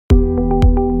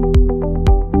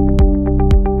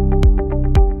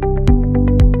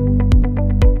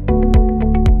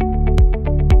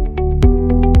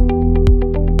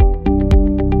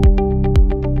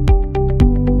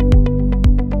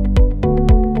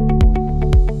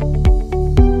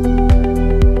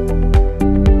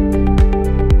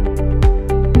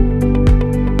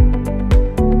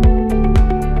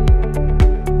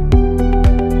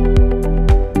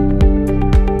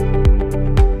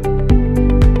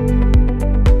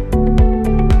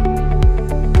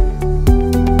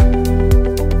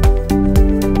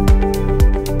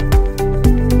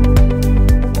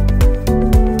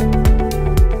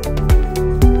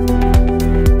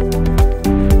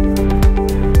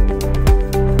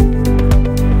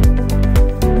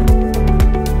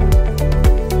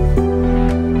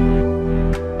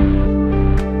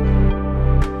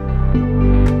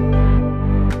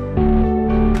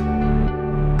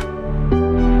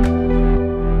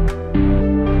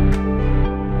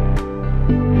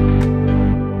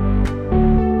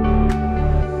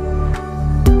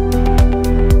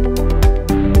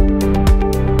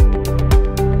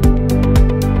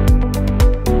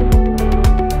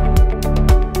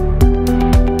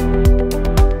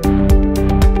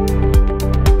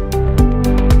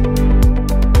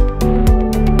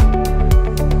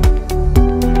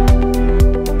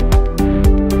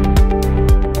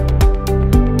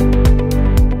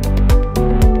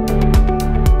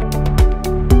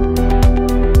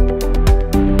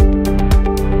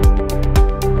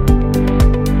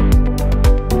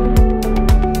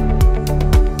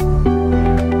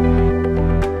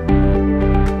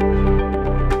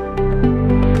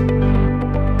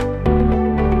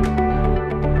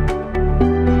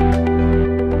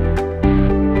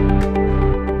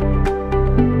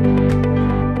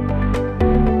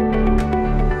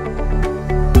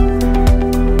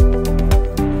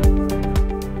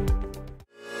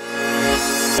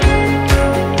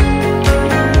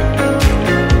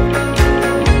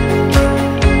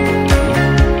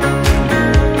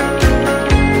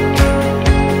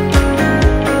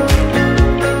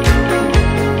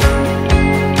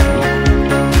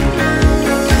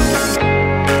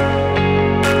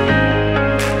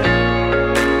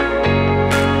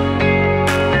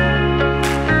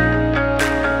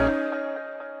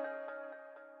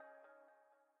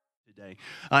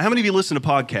How many of you listen to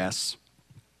podcasts?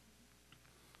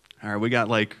 All right, we got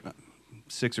like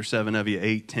 6 or 7 of you,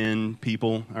 8, 10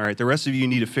 people. All right, the rest of you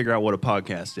need to figure out what a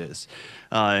podcast is.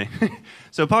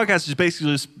 So a podcast is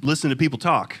basically just listen to people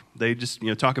talk. They just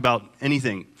talk about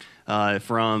anything.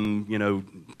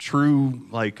 From true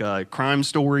crime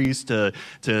stories to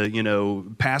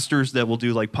pastors that will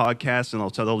do like podcasts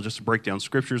and they'll just break down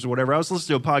scriptures or whatever. I was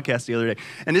listening to a podcast the other day,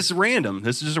 and this is random.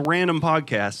 This is just a random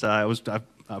podcast. I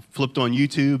flipped on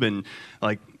YouTube and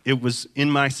it was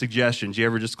in my suggestions. You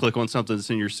ever just click on something that's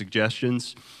in your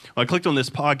suggestions? Well, I clicked on this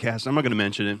podcast. I'm not going to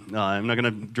mention it. I'm not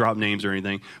going to drop names or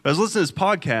anything. But I was listening to this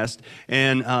podcast,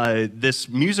 and this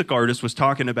music artist was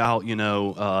talking about,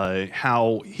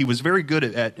 how he was very good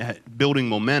at building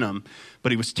momentum,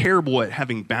 but he was terrible at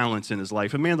having balance in his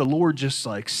life. And man, the Lord just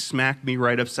smacked me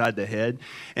right upside the head.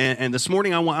 And this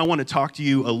morning I want to talk to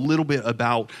you a little bit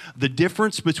about the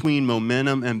difference between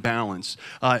momentum and balance.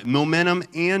 Momentum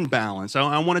and balance.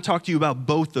 I want to talk to you about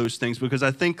both those things because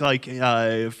I think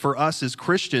for us as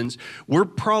Christians, we're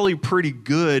probably pretty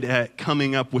good at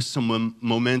coming up with some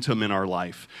momentum in our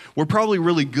life. We're probably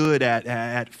really good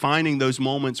at finding those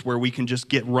moments where we can just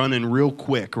get running real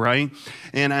quick, right?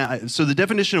 And so the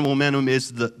definition of momentum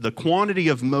is the quantity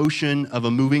of motion of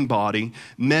a moving body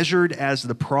measured as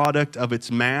the product of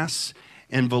its mass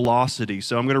and velocity.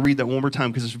 So I'm going to read that one more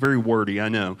time because it's very wordy, I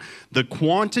know. The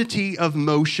quantity of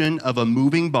motion of a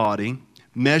moving body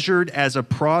measured as a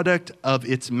product of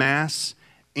its mass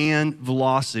and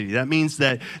velocity. That means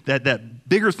that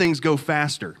bigger things go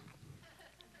faster.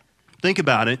 Think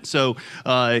about it. So,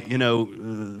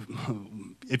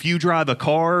 if you drive a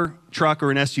car, truck, or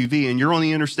an SUV and you're on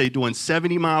the interstate doing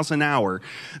 70 miles an hour,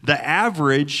 the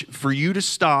average for you to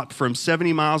stop from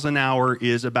 70 miles an hour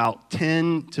is about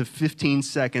 10 to 15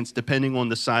 seconds, depending on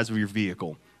the size of your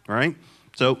vehicle, all right?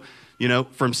 So,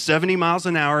 from 70 miles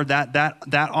an hour, that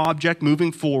object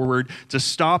moving forward, to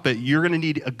stop it, you're going to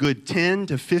need a good 10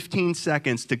 to 15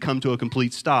 seconds to come to a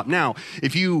complete stop. Now,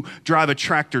 if you drive a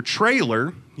tractor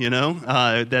trailer,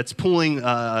 that's pulling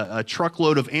a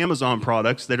truckload of Amazon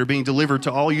products that are being delivered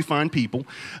to all you fine people,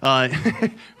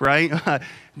 right?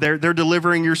 They're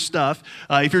delivering your stuff.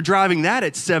 If you're driving that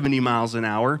at 70 miles an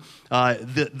hour,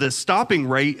 the stopping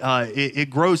rate,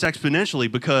 it grows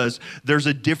exponentially because there's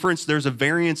a difference, there's a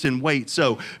variance in weight.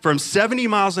 So from 70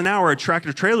 miles an hour, a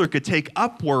tractor trailer could take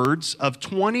upwards of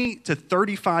 20 to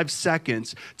 35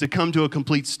 seconds to come to a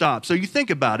complete stop. So you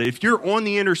think about it. If you're on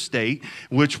the interstate,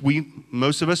 which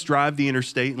most of us drive the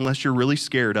interstate unless you're really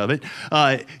scared of it,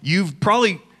 you've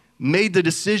probably made the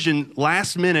decision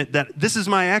last minute that this is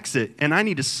my exit and I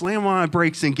need to slam on my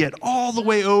brakes and get all the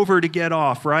way over to get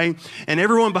off, right? And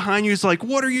everyone behind you is like,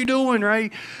 what are you doing,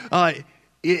 right?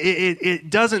 It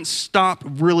doesn't stop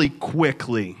really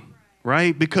quickly,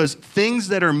 right? Because things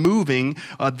that are moving,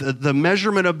 the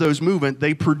measurement of those movement,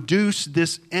 they produce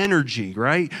this energy,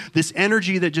 right? This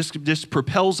energy that just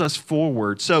propels us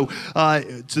forward. So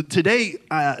today,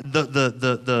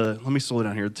 let me slow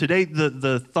down here. Today,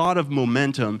 the thought of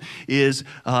momentum is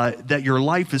that your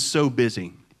life is so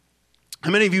busy. How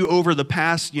many of you over the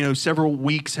past, several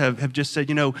weeks have just said,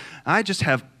 I just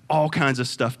have all kinds of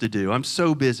stuff to do. I'm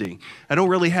so busy. I don't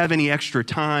really have any extra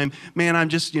time. Man, I'm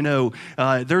just,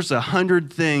 there's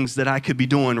 100 things that I could be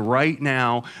doing right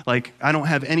now. Like, I don't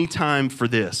have any time for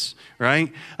this,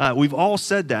 right? We've all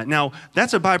said that. Now,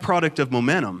 that's a byproduct of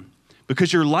momentum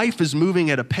because your life is moving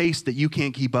at a pace that you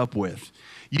can't keep up with.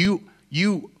 You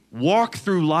walk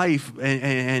through life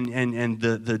and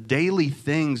the daily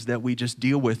things that we just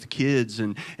deal with, kids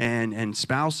and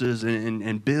spouses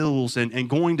and bills and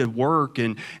going to work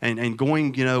and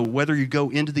going, whether you go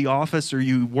into the office or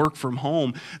you work from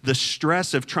home, the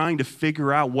stress of trying to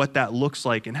figure out what that looks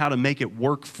like and how to make it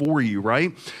work for you,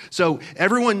 right? So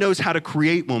everyone knows how to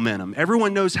create momentum.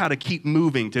 Everyone knows how to keep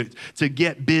moving, to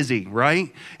get busy,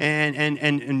 right?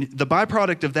 And the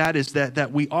byproduct of that is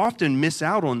that we often miss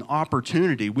out on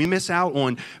opportunity. We miss out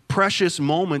on precious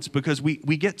moments because we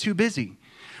get too busy.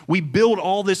 We build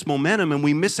all this momentum and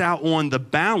we miss out on the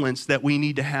balance that we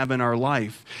need to have in our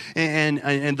life. And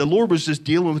the Lord was just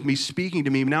dealing with me, speaking to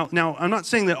me. Now, I'm not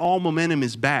saying that all momentum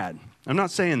is bad. I'm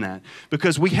not saying that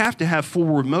because we have to have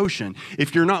forward motion.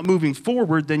 If you're not moving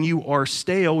forward, then you are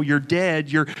stale, you're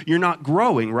dead, you're not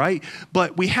growing, right?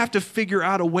 But we have to figure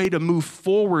out a way to move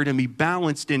forward and be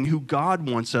balanced in who God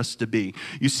wants us to be.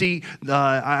 You see,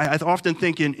 I often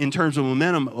think in terms of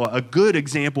momentum, a good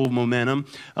example of momentum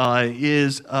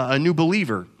is a new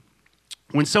believer.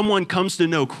 when someone comes to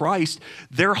know Christ,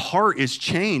 their heart is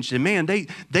changed. And man,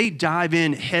 they dive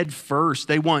in head first.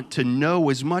 They want to know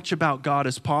as much about God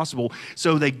as possible.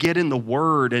 So they get in the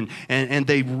Word and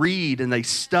they read and they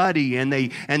study and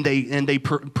they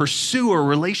pursue a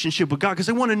relationship with God because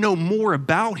they want to know more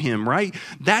about Him, right?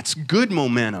 That's good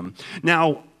momentum.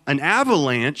 Now, an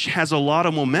avalanche has a lot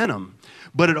of momentum,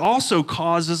 but it also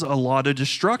causes a lot of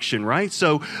destruction, right?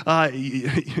 So have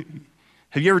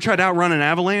you ever tried to outrun an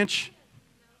avalanche?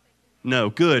 No,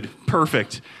 good,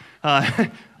 perfect.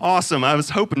 Awesome. I was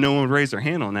hoping no one would raise their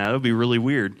hand on that. That would be really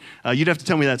weird. You'd have to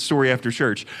tell me that story after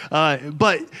church.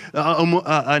 But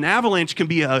an avalanche can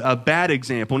be a bad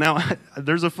example. Now,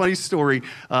 there's a funny story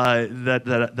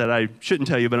that I shouldn't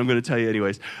tell you, but I'm going to tell you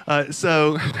anyways.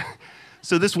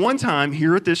 So this one time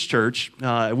here at this church,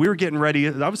 we were getting ready.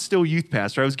 I was still youth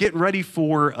pastor. I was getting ready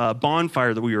for a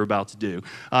bonfire that we were about to do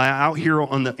out here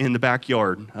in the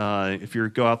backyard. If you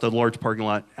go out the large parking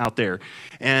lot out there,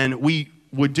 and we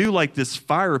would do like this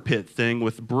fire pit thing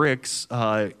with bricks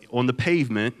on the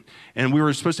pavement, and we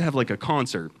were supposed to have like a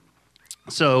concert.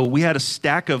 So we had a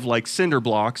stack of like cinder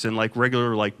blocks and like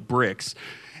regular like bricks,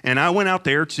 and I went out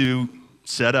there to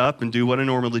set up and do what I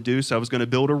normally do. So I was going to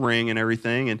build a ring and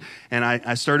everything. And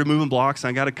I started moving blocks.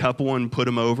 I got a couple and put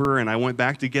them over. And I went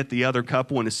back to get the other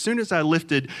couple. And as soon as I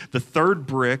lifted the third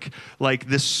brick, like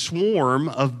this swarm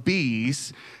of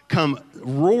bees come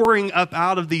roaring up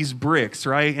out of these bricks,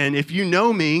 right? And if you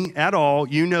know me at all,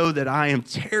 you know that I am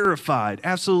terrified.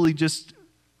 Absolutely just,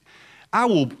 I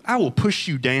will push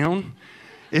you down.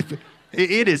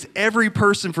 It is every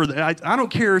person I don't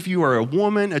care if you are a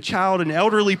woman, a child, an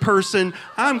elderly person.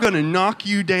 I'm going to knock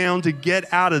you down to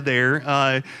get out of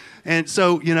there. And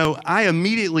so, I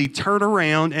immediately turn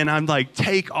around and I'm like,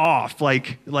 take off,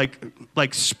 like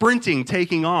sprinting,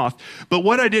 taking off. But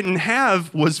what I didn't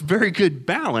have was very good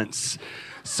balance.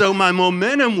 So my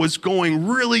momentum was going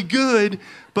really good,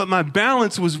 but my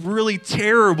balance was really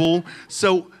terrible.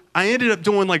 So I ended up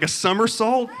doing like a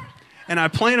somersault. And I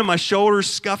planted my shoulders,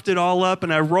 scuffed it all up,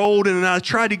 and I rolled, and I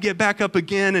tried to get back up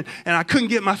again, and I couldn't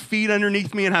get my feet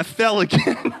underneath me, and I fell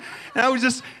again. And I was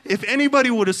just, if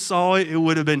anybody would have saw it, it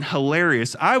would have been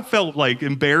hilarious. I felt like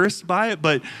embarrassed by it,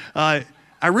 but I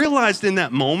realized in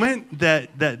that moment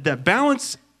that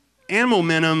balance and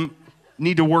momentum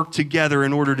need to work together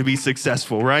in order to be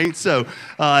successful, right? So,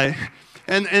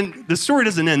 and the story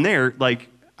doesn't end there. Like,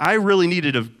 I really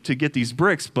needed to get these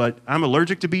bricks, but I'm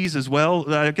allergic to bees as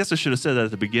well. I guess I should have said that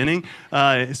at the beginning.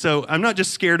 So I'm not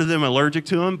just scared of them, allergic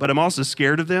to them, but I'm also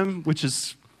scared of them, which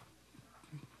is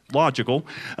logical.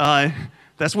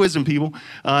 That's wisdom, people.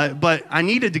 But I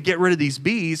needed to get rid of these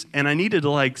bees, and I needed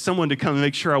someone to come and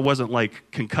make sure I wasn't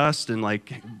concussed and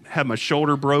had my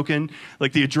shoulder broken,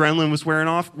 like the adrenaline was wearing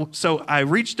off. So I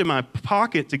reached in my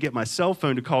pocket to get my cell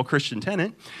phone to call Christian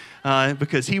Tennant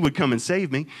because he would come and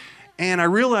save me. And I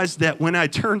realized that when I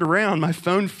turned around, my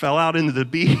phone fell out into the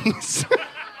bees.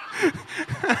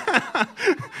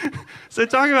 So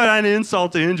talking about an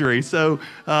insult to injury. So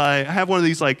I have one of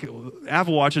these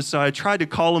Apple Watches, so I tried to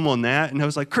call him on that, and I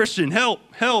was like, Christian, help,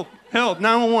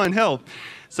 911, help.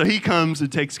 So he comes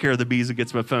and takes care of the bees and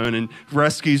gets my phone and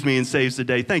rescues me and saves the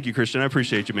day. Thank you, Christian. I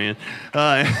appreciate you, man.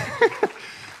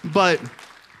 But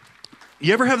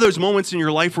you ever have those moments in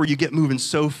your life where you get moving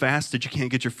so fast that you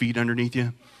can't get your feet underneath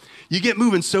you? You get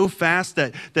moving so fast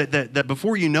that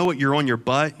before you know it, you're on your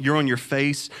butt, you're on your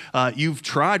face. You've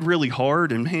tried really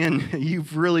hard, and man,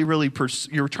 you've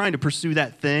you're trying to pursue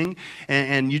that thing,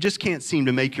 and you just can't seem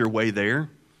to make your way there.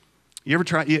 You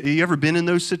ever been in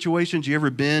those situations? You ever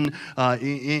been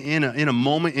in a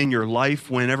moment in your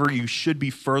life whenever you should be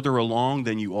further along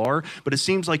than you are, but it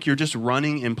seems like you're just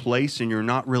running in place and you're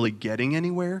not really getting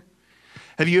anywhere?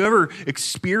 Have you ever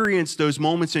experienced those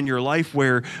moments in your life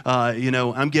where,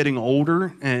 I'm getting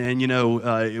older and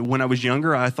when I was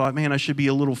younger, I thought, man, I should be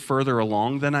a little further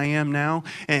along than I am now.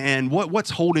 And what's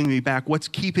holding me back? What's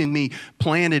keeping me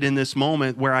planted in this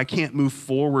moment where I can't move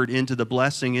forward into the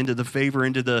blessing, into the favor,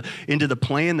 into the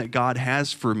plan that God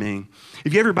has for me?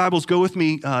 If you have your Bibles, go with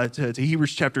me to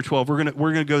Hebrews chapter 12. We're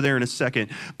gonna go there in a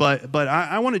second. But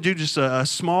I want to do just a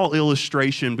small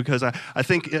illustration because I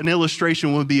think an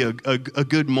illustration would be a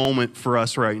good moment for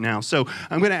us right now. So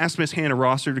I'm going to ask Miss Hannah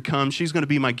Rosser to come. She's going to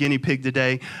be my guinea pig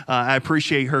today. I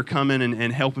appreciate her coming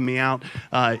and helping me out.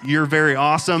 You're very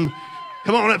awesome.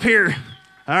 Come on up here.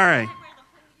 All right.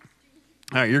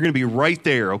 All right, you're going to be right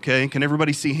there, okay? Can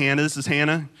everybody see Hannah? This is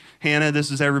Hannah. Hannah,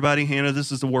 this is everybody. Hannah, this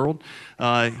is the world.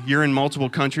 You're in multiple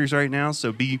countries right now,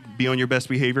 so be on your best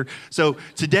behavior. So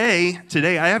today,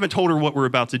 I haven't told her what we're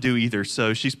about to do either,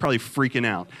 so she's probably freaking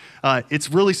out. It's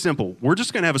really simple. We're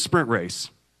just going to have a sprint race.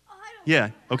 Oh, I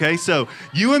Yeah, okay, so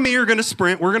you and me are going to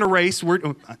sprint. We're going to race.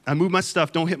 I move my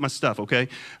stuff. Don't hit my stuff, okay?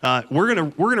 We're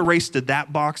gonna race to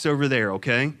that box over there,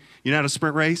 okay? You know how to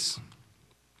sprint race?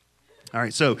 All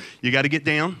right, so you got to get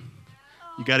down.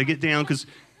 You got to get down because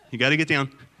you got to get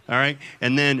down, all right?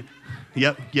 And then,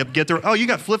 yep, get there. Oh, you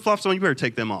got flip-flops on. You better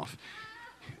take them off.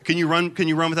 Can you run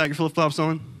without your flip-flops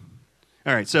on?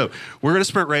 All right, so we're going to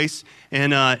sprint race,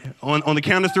 and on the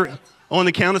count of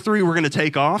three, we're going to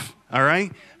take off, all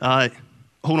right?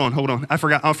 Hold on. I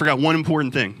forgot one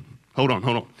important thing. Hold on.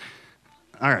 All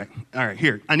right,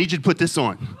 here. I need you to put this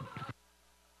on.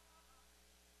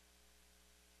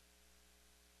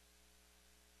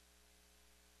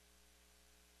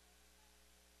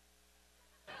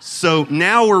 So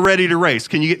now we're ready to race.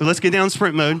 Let's get down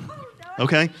sprint mode,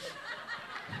 okay?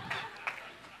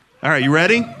 All right, you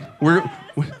ready? We're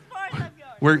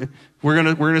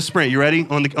gonna sprint. You ready?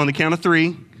 On the count of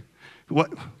three. Why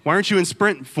aren't you in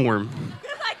sprint form?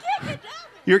 Because I can't get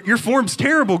down. Your form's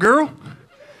terrible, girl.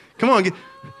 Come on.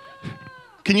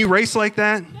 Can you race like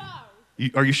that? No.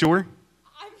 Are you sure?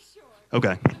 I'm sure.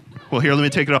 Okay. Well, here, let me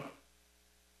take it off.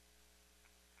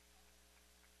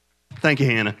 Thank you,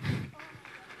 Hannah.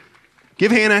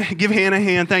 Give Hannah a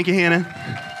hand. Thank you, Hannah.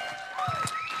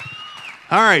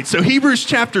 All right, so Hebrews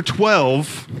chapter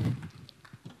 12.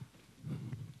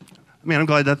 Man, I'm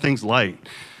glad that thing's light.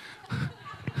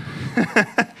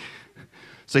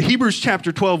 So Hebrews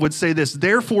chapter 12 would say this: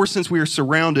 therefore, since we are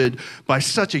surrounded by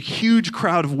such a huge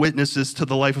crowd of witnesses to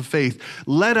the life of faith,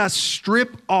 let us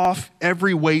strip off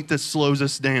every weight that slows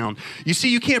us down. You see,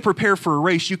 you can't prepare for a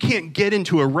race. You can't get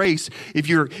into a race if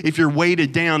you're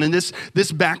weighted down. And this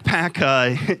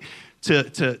backpack,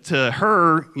 to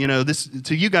her, you know,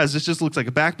 to you guys, this just looks like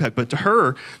a backpack, but to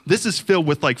her, this is filled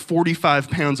with like 45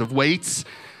 pounds of weights.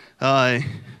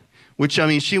 Which, I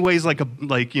mean, she weighs like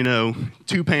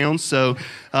 2 pounds. So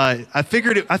I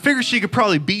figured she could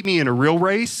probably beat me in a real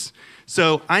race.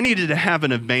 So I needed to have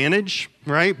an advantage,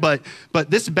 right? But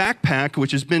this backpack,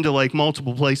 which has been to like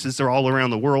multiple places, they're all around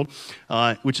the world,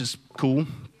 which is cool.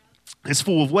 It's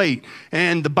full of weight.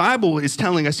 And the Bible is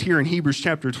telling us here in Hebrews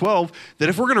chapter 12 that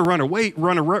if we're going to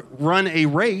run a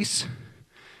race,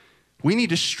 we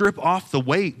need to strip off the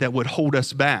weight that would hold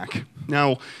us back.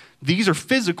 Now, these are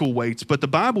physical weights, but the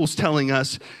Bible is telling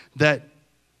us that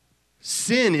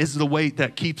sin is the weight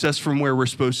that keeps us from where we're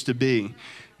supposed to be.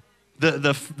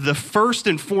 The first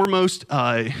and foremost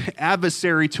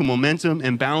adversary to momentum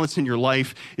and balance in your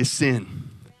life is sin. I'm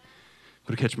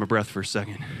going to catch my breath for a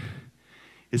second.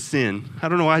 Is sin. I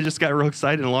don't know why I just got real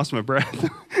excited and lost my breath.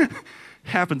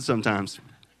 Happens sometimes.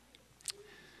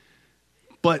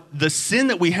 But the sin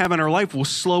that we have in our life will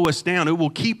slow us down. It will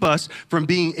keep us from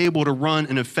being able to run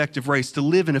an effective race, to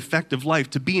live an effective life,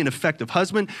 to be an effective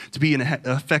husband, to be an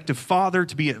effective father,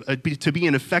 to be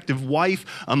an effective wife,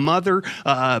 a mother,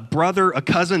 a brother, a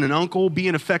cousin, an uncle, be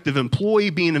an effective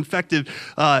employee, be an effective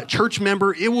church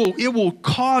member. It will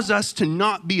cause us to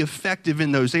not be effective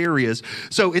in those areas.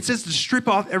 So it says to strip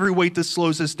off every weight that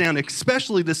slows us down,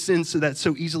 especially the sins that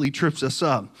so easily trips us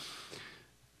up.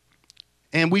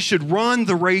 And we should run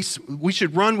the race, we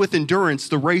should run with endurance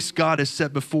the race God has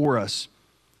set before us.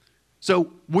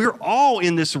 So we're all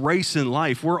in this race in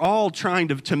life. We're all trying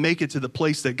to make it to the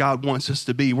place that God wants us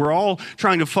to be. We're all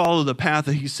trying to follow the path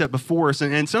that He set before us.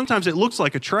 And sometimes it looks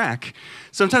like a track.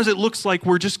 Sometimes it looks like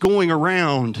we're just going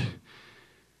around.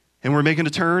 And we're making a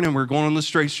turn, and we're going on the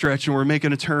straight stretch, and we're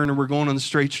making a turn, and we're going on the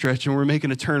straight stretch, and we're making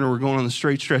a turn, and we're going on the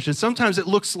straight stretch. And sometimes it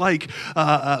looks like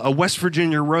a West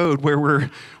Virginia road where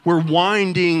we're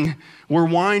winding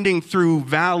through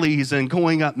valleys and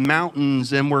going up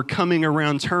mountains, and we're coming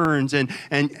around turns. And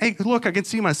hey, look, I can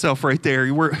see myself right there.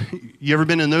 You ever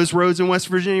been in those roads in West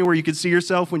Virginia where you can see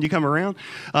yourself when you come around?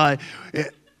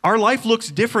 Our life looks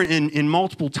different in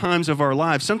multiple times of our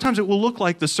lives. Sometimes it will look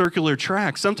like the circular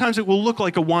track. Sometimes it will look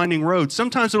like a winding road.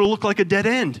 Sometimes it will look like a dead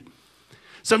end.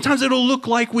 Sometimes it'll look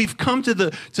like we've come to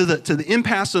the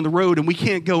impasse on the road and we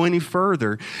can't go any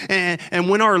further. And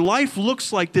when our life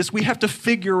looks like this, we have to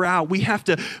figure out, we have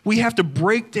to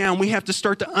break down, we have to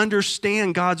start to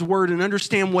understand God's word and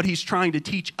understand what He's trying to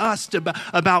teach us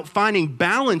about finding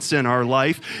balance in our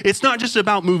life. It's not just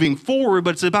about moving forward,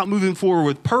 but it's about moving forward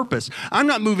with purpose. I'm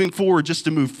not moving forward just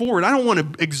to move forward. I don't want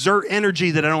to exert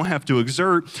energy that I don't have to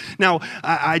exert. Now,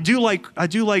 I do like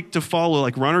to follow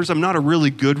like runners. I'm not a really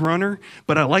good runner,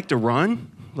 but I like to run.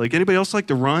 Like, anybody else like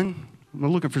to run?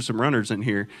 I'm looking for some runners in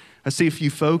here. I see a few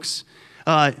folks.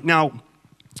 Now,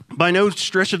 by no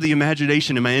stretch of the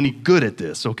imagination am I any good at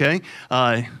this, okay?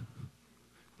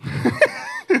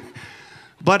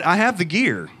 But I have the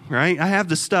gear, right? I have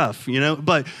the stuff,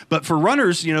 But for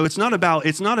runners, it's not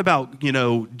about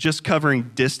just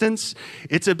covering distance.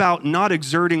 It's about not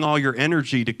exerting all your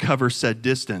energy to cover said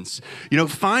distance.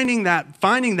 Finding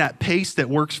that pace that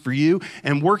works for you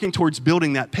and working towards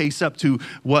building that pace up to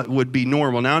what would be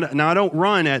normal. Now I don't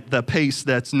run at the pace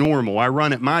that's normal. I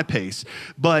run at my pace,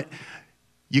 but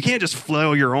you can't just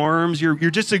flail your arms. You're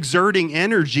just exerting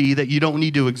energy that you don't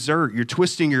need to exert. You're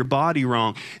twisting your body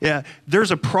wrong. Yeah,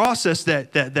 there's a process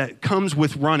that comes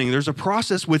with running. There's a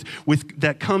process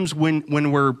that comes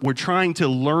when we're trying to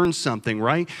learn something,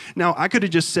 right? Now, I could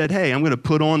have just said, hey, I'm going to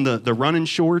put on the running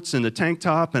shorts and the tank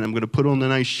top, and I'm going to put on the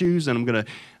nice shoes, and I'm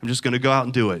just going to go out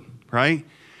and do it, right?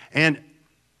 And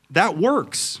that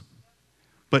works.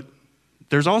 But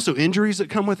there's also injuries that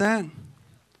come with that.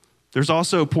 There's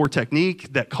also poor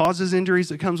technique that causes injuries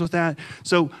that comes with that.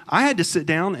 So I had to sit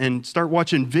down and start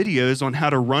watching videos on how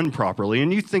to run properly.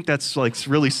 And you think that's like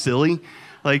really silly?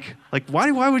 Like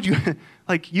why would you,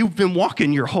 like you've been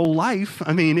walking your whole life.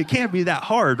 I mean, it can't be that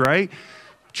hard, right?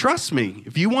 Trust me,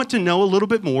 if you want to know a little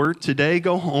bit more, today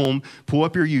go home, pull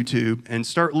up your YouTube and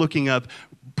start looking up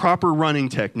proper running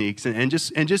techniques and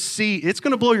just see, it's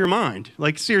going to blow your mind.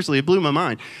 Like seriously, it blew my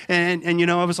mind. And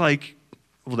I was like,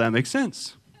 well, that makes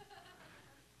sense.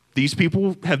 These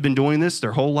people have been doing this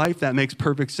their whole life. That makes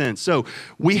perfect sense. So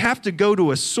we have to go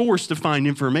to a source to find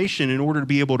information in order to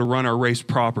be able to run our race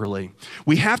properly.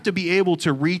 We have to be able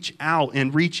to reach out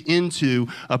and reach into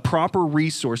a proper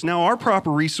resource. Now, our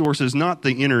proper resource is not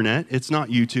the internet. It's not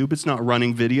YouTube. It's not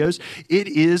running videos. It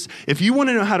is, if you want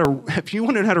to know how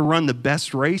to run the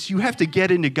best race, you have to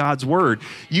get into God's word.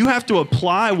 You have to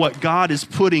apply what God is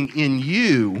putting in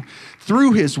you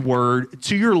through his word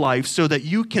to your life so that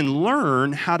you can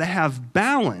learn how to have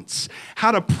balance, how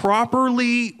to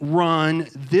properly run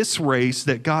this race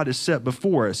that God has set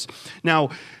before us.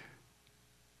 Now,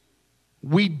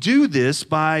 we do this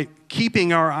by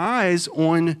keeping our eyes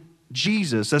on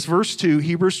Jesus. That's verse 2,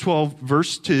 Hebrews 12,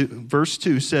 verse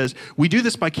 2 says, we do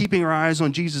this by keeping our eyes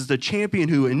on Jesus, the champion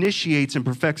who initiates and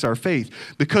perfects our faith.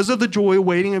 Because of the joy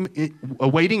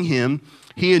awaiting him,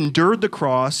 he endured the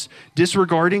cross,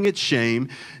 disregarding its shame.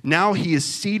 Now he is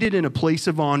seated in a place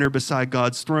of honor beside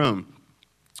God's throne.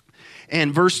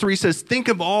 And verse 3 says, think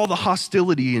of all the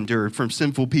hostility he endured from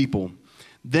sinful people.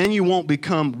 Then you won't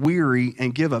become weary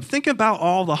and give up. Think about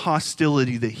all the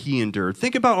hostility that he endured.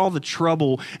 Think about all the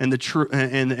trouble and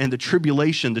the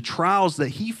tribulation, the trials that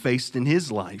he faced in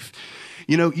his life.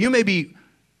 You may be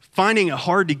finding it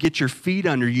hard to get your feet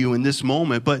under you in this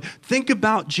moment, but think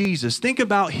about Jesus. Think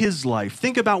about his life.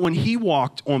 Think about when he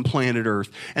walked on planet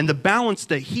Earth and the balance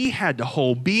that he had to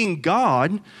hold, being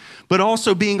God, but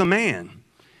also being a man.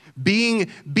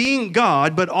 Being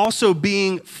God, but also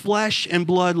being flesh and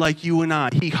blood like you and I.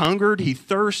 He hungered, he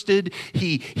thirsted,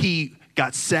 he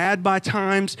got sad by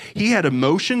times. He had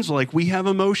emotions like we have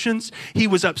emotions. He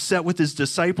was upset with his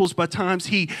disciples by times.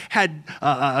 He had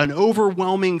an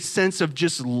overwhelming sense of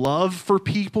just love for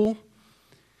people.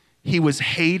 He was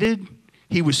hated.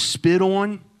 He was spit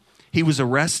on. He was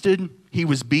arrested. He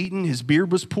was beaten. His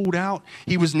beard was pulled out.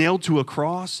 He was nailed to a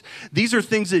cross. These are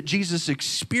things that Jesus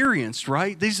experienced,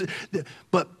 right?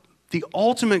 But the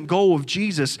ultimate goal of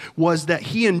Jesus was that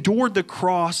he endured the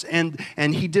cross and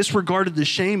he disregarded the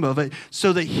shame of it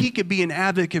so that he could be an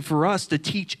advocate for us to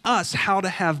teach us how to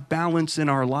have balance in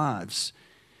our lives.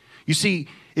 You see,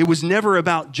 it was never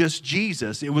about just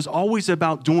Jesus. It was always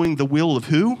about doing the will of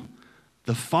who?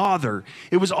 The Father.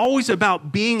 It was always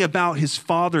about being about his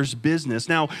Father's business.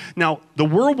 Now, the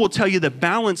world will tell you that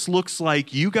balance looks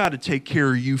like you got to take care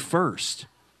of you first.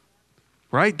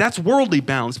 Right? That's worldly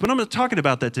balance. But I'm not talking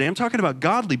about that today. I'm talking about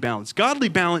godly balance. Godly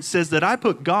balance says that I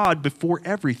put God before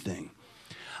everything.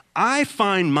 I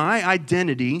find my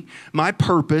identity, my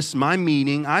purpose, my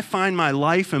meaning. I find my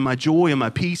life and my joy and my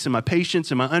peace and my patience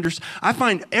and my understanding. I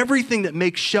find everything that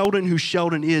makes Sheldon who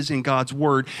Sheldon is in God's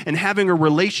word and having a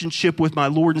relationship with my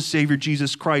Lord and Savior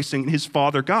Jesus Christ and his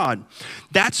Father God.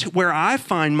 That's where I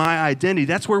find my identity.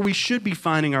 That's where we should be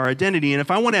finding our identity. And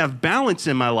if I want to have balance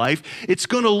in my life, it's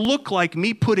going to look like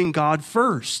me putting God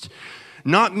first.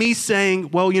 Not me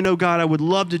saying, well, God, I would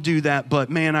love to do that, but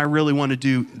man, I really want to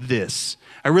do this.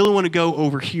 I really want to go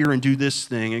over here and do this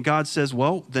thing. And God says,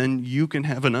 well, then you can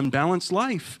have an unbalanced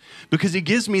life because he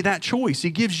gives me that choice. He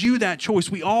gives you that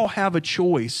choice. We all have a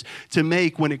choice to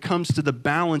make when it comes to the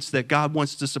balance that God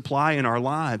wants to supply in our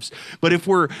lives. But if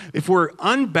we're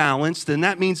unbalanced, then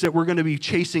that means that we're going to be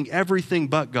chasing everything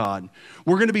but God.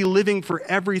 We're going to be living for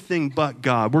everything but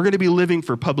God. We're going to be living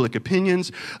for public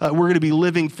opinions. We're going to be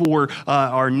living for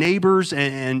our neighbors.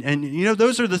 And you know,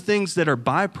 those are the things that are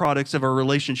byproducts of our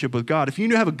relationship with God. If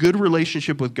you have a good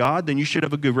relationship with God, then you should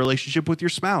have a good relationship with your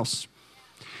spouse.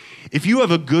 If you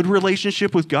have a good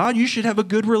relationship with God, you should have a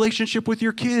good relationship with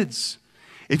your kids.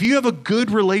 If you have a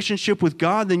good relationship with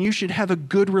God, then you should have a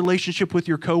good relationship with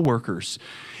your coworkers.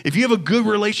 If you have a good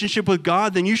relationship with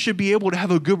God, then you should be able to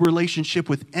have a good relationship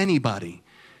with anybody.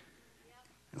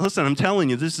 Listen, I'm telling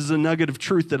you, this is a nugget of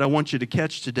truth that I want you to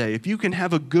catch today. If you can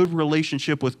have a good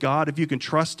relationship with God, if you can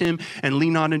trust Him and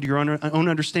lean not into your own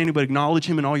understanding, but acknowledge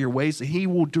Him in all your ways, He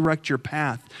will direct your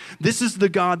path. This is the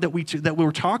God that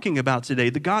we're talking about today,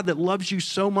 the God that loves you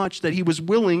so much that He was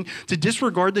willing to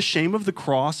disregard the shame of the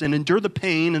cross and endure the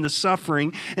pain and the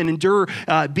suffering and endure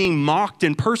being mocked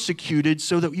and persecuted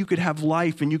so that you could have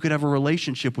life and you could have a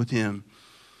relationship with Him.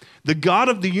 The God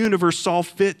of the universe saw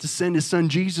fit to send His Son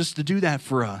Jesus to do that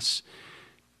for us.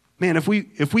 Man, if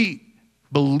we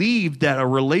believed that a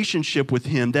relationship with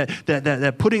Him,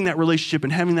 that putting that relationship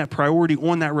and having that priority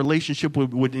on that relationship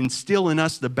would instill in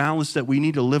us the balance that we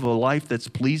need to live a life that's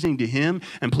pleasing to Him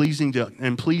and pleasing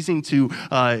to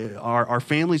our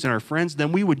families and our friends,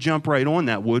 then we would jump right on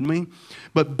that, wouldn't we?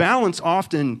 But balance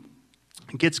often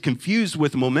gets confused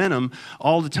with momentum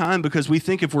all the time because we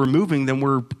think if we're moving, then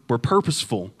we're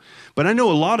purposeful. But I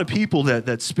know a lot of people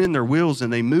that spin their wheels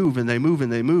and they move and they move and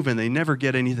they move and they never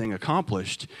get anything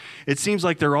accomplished. It seems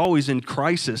like they're always in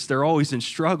crisis. They're always in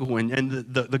struggle. And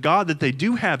the God that they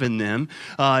do have in them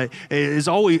is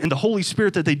always, and the Holy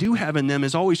Spirit that they do have in them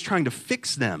is always trying to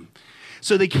fix them.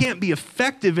 So they can't be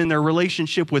effective in their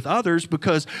relationship with others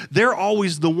because they're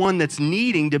always the one that's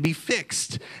needing to be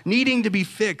fixed.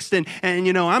 And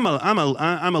you know, I'm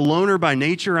a loner by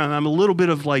nature. I'm a little bit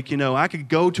of like, you know, I could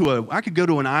go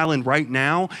to an island right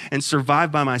now and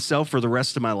survive by myself for the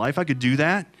rest of my life. I could do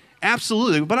that.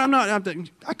 Absolutely. But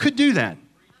I could do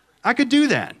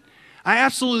that. I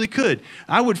absolutely could.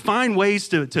 I would find ways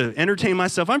to entertain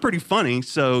myself. I'm pretty funny,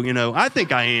 so, you know, I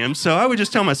think I am. So I would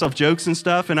just tell myself jokes and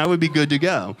stuff, and I would be good to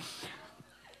go.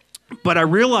 But I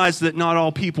realized that not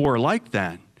all people are like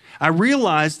that. I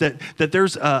realized that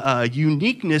there's a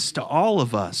uniqueness to all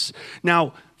of us.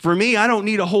 Now, for me, I don't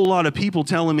need a whole lot of people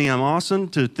telling me I'm awesome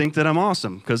to think that I'm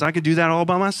awesome, because I could do that all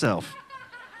by myself.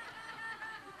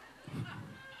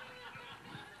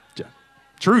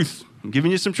 Truth. I'm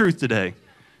giving you some truth today.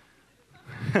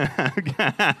 I'm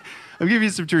giving you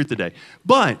some truth today.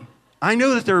 But I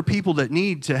know that there are people that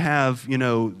need to have, you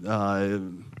know,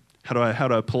 how do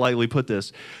I politely put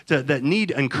this? That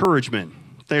need encouragement.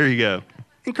 There you go.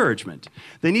 Encouragement.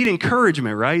 They need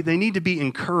encouragement, right? They need to be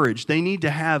encouraged. They need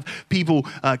to have people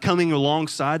coming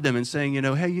alongside them and saying, you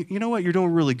know, hey, you know what? You're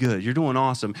doing really good. You're doing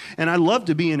awesome. And I love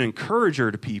to be an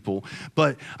encourager to people,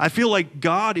 but I feel like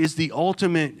God is the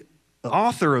ultimate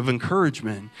author of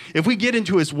encouragement. If we get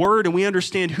into His Word and we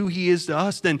understand who He is to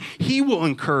us, then He will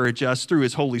encourage us through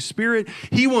His Holy Spirit.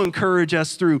 He will encourage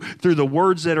us through the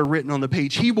words that are written on the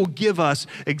page. He will give us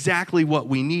exactly what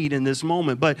we need in this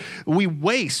moment. But we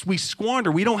waste, we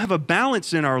squander, we don't have a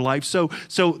balance in our life. So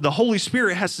the Holy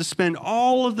Spirit has to spend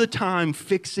all of the time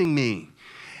fixing me.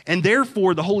 And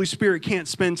therefore, the Holy Spirit can't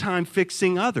spend time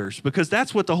fixing others, because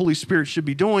that's what the Holy Spirit should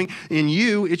be doing in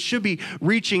you. It should be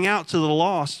reaching out to the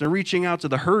lost and reaching out to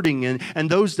the hurting and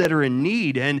those that are in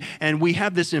need. And we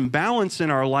have this imbalance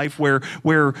in our life where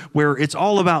it's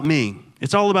all about me.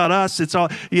 It's all about us. It's all,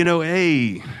 you know,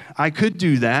 hey, I could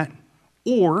do that.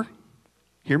 Or,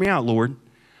 hear me out, Lord,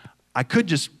 I could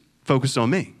just focus on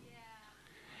me.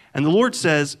 And the Lord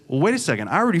says, well, wait a second,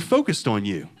 I already focused on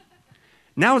you.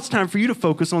 Now it's time for you to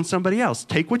focus on somebody else.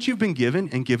 Take what you've been given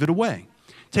and give it away.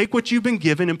 Take what you've been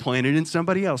given and plant it in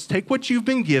somebody else. Take what you've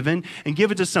been given and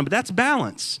give it to somebody. That's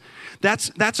balance.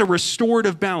 That's a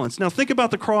restorative balance. Now think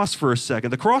about the cross for a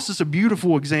second. The cross is a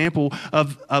beautiful example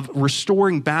of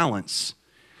restoring balance.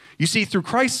 You see, through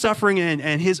Christ's suffering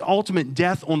and His ultimate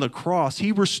death on the cross,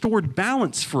 He restored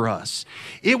balance for us.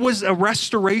 It was a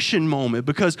restoration moment,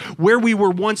 because where we were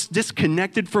once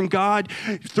disconnected from God,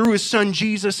 through His Son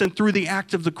Jesus and through the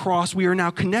act of the cross, we are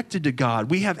now connected to God.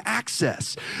 We have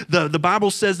access. The Bible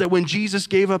says that when Jesus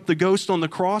gave up the ghost on the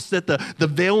cross, that the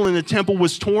veil in the temple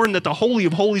was torn, that the Holy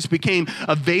of Holies became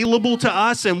available to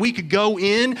us, and we could go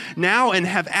in now and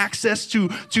have access to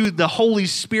the Holy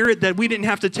Spirit, that we didn't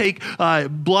have to take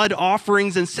blood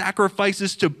offerings and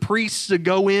sacrifices to priests to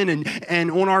go in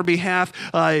and on our behalf,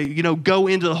 go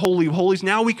into the Holy of Holies.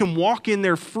 Now we can walk in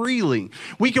there freely.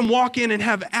 We can walk in and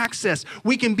have access.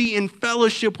 We can be in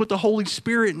fellowship with the Holy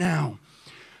Spirit now.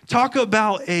 Talk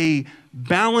about a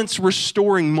balance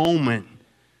restoring moment.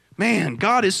 Man,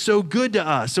 God is so good to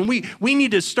us. And we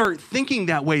need to start thinking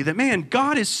that way, that, man,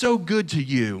 God is so good to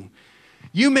you.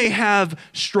 You may have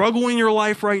struggle in your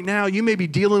life right now. You may be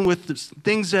dealing with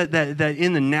things that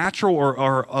in the natural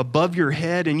are above your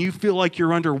head and you feel like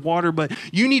you're underwater, but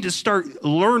you need to start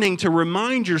learning to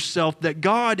remind yourself that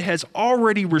God has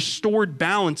already restored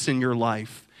balance in your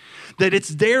life, that it's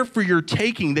there for your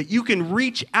taking, that you can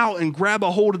reach out and grab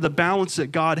a hold of the balance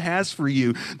that God has for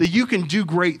you, that you can do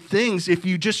great things if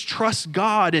you just trust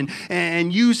God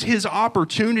and use his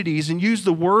opportunities and use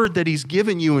the word that he's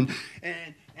given you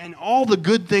and all the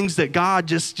good things that God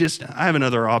just I have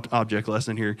another object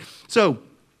lesson here. So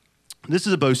this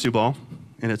is a Bosu ball,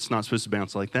 and it's not supposed to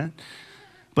bounce like that,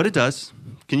 but it does.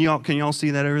 Can you all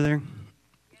see that over there?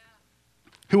 Yeah.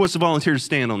 Who wants to volunteer to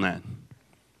stand on that?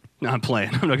 No, I'm playing.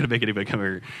 I'm not going to make anybody come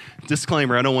here.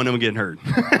 Disclaimer, I don't want anyone getting hurt.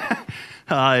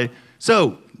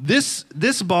 So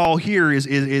this ball here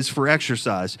is for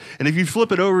exercise. And if you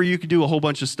flip it over, you can do a whole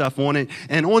bunch of stuff on it.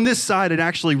 And on this side, it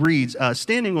actually reads,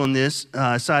 standing on this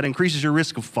side increases your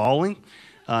risk of falling.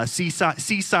 See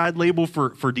side label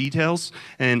for details.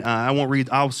 And I won't read,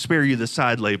 I'll spare you the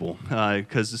side label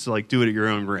because it's like do it at your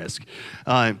own risk.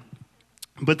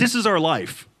 But this is our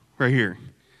life right here.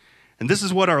 And this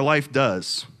is what our life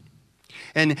does.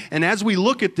 And as we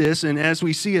look at this and as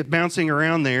we see it bouncing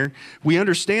around there, we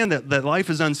understand that life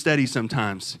is unsteady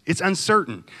sometimes. It's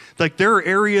uncertain. Like there are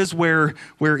areas where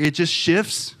it just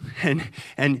shifts, and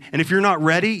if you're not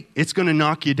ready, it's going to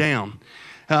knock you down.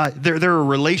 There are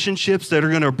relationships that are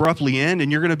going to abruptly end, and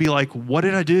you're going to be like, what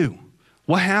did I do?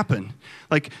 What happened?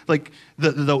 Like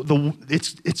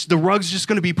the rug's just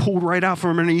going to be pulled right out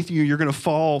from underneath you. You're going to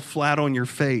fall flat on your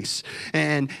face.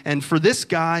 And for this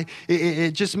guy,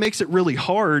 it just makes it really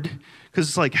hard because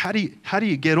it's like, how do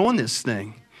you get on this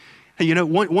thing? And you know,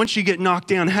 once you get knocked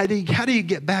down, how do you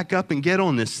get back up and get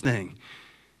on this thing?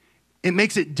 It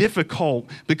makes it difficult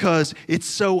because it's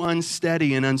so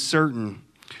unsteady and uncertain.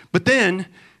 But then,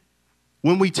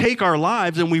 when we take our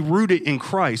lives and we root it in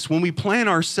Christ, when we plant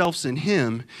ourselves in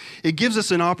him, it gives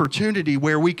us an opportunity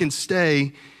where we can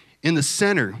stay in the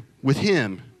center with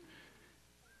him.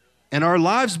 And our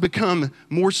lives become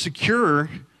more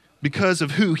secure because of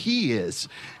who he is.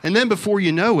 And then before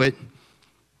you know it,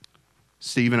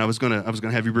 Stephen, I was gonna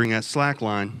have you bring that slack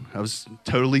line. I was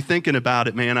totally thinking about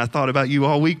it, man. I thought about you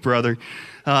all week, brother.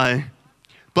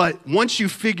 But once you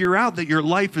figure out that your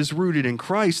life is rooted in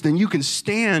Christ, then you can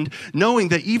stand knowing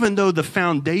that even though the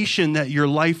foundation that your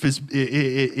life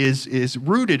is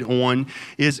rooted on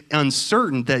is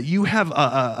uncertain, that you have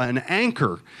an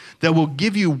anchor that will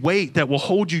give you weight, that will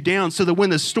hold you down, so that when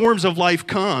the storms of life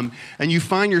come and you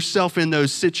find yourself in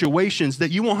those situations, that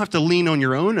you won't have to lean on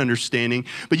your own understanding,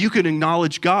 but you can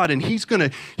acknowledge God, and He's gonna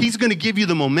give you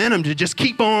the momentum to just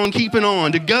keep on keeping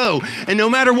on, to go. And no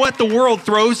matter what the world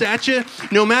throws at you,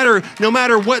 no matter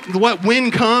what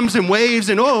wind comes and waves,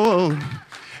 and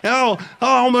I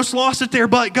almost lost it there,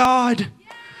 but God.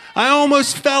 I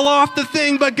almost fell off the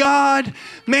thing, but God.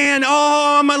 Man,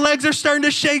 my legs are starting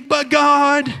to shake, but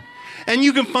God. And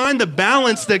you can find the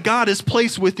balance that God has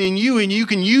placed within you, and you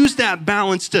can use that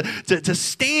balance to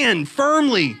stand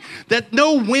firmly, that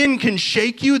no wind can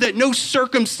shake you, that no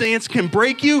circumstance can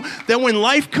break you, that when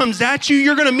life comes at you,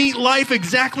 you're going to meet life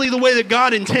exactly the way that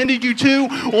God intended you to,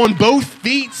 on both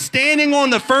feet, standing on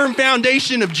the firm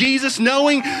foundation of Jesus,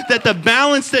 knowing that the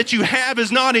balance that you have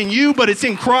is not in you, but it's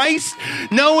in Christ,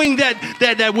 knowing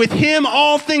that with Him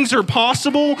all things are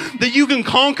possible, that you can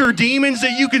conquer demons,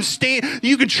 that you can stand,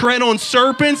 you can tread on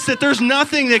serpents, that there's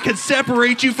nothing that can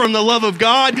separate you from the love of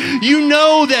God. You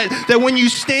know that when you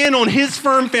stand on His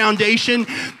firm foundation,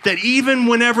 that even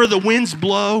whenever the winds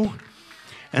blow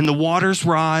and the waters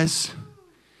rise,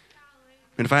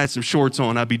 and if I had some shorts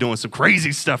on, I'd be doing some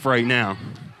crazy stuff right now.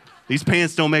 These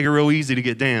pants don't make it real easy to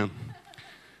get down.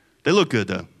 They look good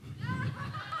though.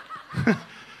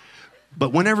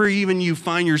 But whenever even you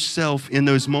find yourself in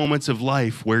those moments of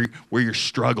life where you're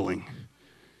struggling,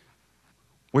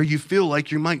 where you feel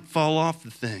like you might fall off the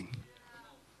thing.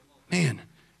 Man,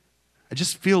 I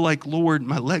just feel like, Lord,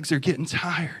 my legs are getting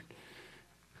tired.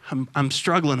 I'm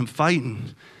struggling, I'm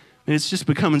fighting. And it's just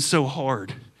becoming so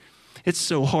hard. It's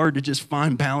so hard to just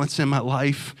find balance in my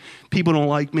life. People don't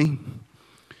like me.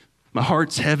 My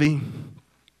heart's heavy.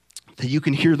 That you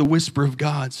can hear the whisper of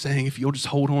God saying, if you'll just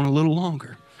hold on a little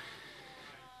longer.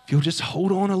 If you'll just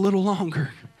hold on a little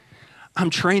longer. I'm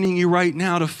training you right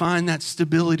now to find that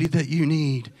stability that you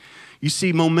need. You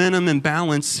see, momentum and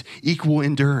balance equal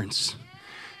endurance.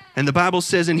 And the Bible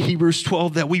says in Hebrews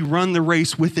 12 that we run the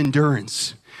race with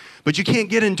endurance. But you can't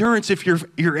get endurance if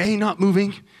you're A, not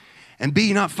moving, and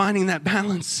B, not finding that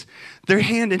balance. They're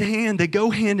hand in hand. They go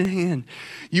hand in hand.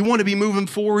 You want to be moving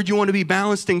forward. You want to be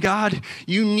balanced in God.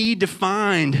 You need to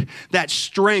find that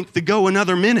strength to go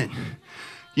another minute.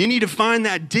 You need to find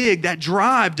that dig, that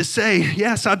drive to say,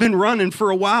 yes, I've been running for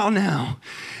a while now,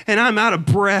 and I'm out of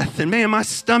breath, and man, my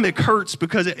stomach hurts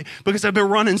because I've been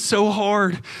running so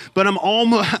hard. But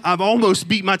I've almost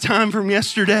beat my time from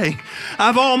yesterday.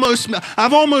 I've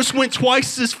almost went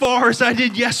twice as far as I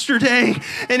did yesterday.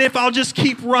 And if I'll just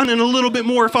keep running a little bit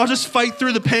more, if I'll just fight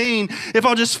through the pain, if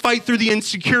I'll just fight through the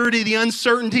insecurity, the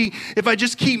uncertainty, if I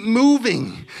just keep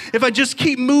moving,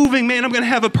 man, I'm going to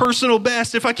have a personal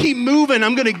best. If I keep moving,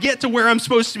 I'm going to get to where I'm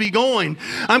supposed to be going.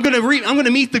 I'm going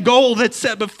to meet the goal that's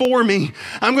set before me.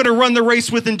 I'm going to run the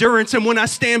race with endurance, and when I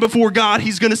stand before God,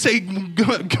 He's going to say,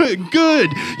 good,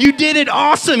 you did it,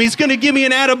 awesome. He's going to give me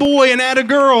an attaboy, an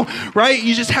attagirl, right?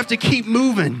 You just have to keep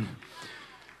moving.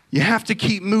 You have to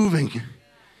keep moving.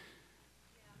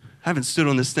 I haven't stood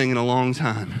on this thing in a long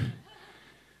time.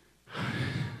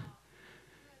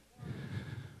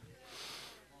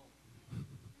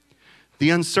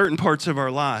 The uncertain parts of our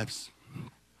lives.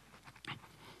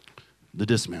 The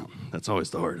dismount. That's always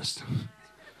the hardest.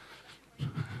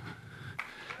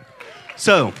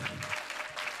 So,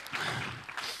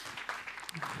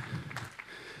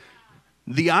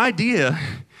 the idea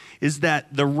is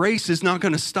that the race is not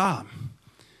going to stop.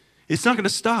 It's not going to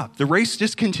stop. The race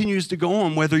just continues to go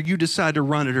on whether you decide to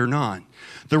run it or not.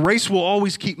 The race will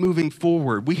always keep moving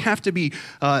forward. We have to be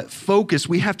focused.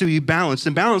 We have to be balanced.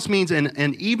 And balance means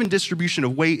an even distribution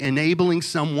of weight, enabling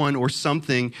someone or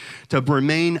something to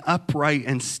remain upright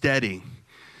and steady.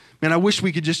 Man, I wish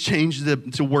we could just change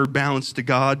the word balance to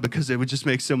God, because it would just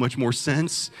make so much more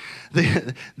sense.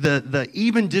 The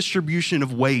even distribution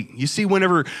of weight. You see,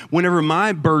 whenever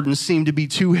my burdens seem to be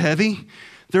too heavy,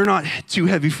 they're not too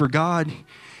heavy for God.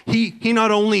 He not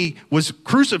only was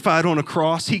crucified on a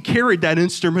cross, He carried that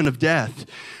instrument of death.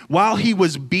 While He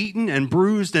was beaten and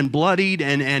bruised and bloodied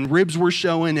and ribs were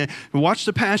showing, watch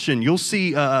the Passion, you'll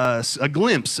see a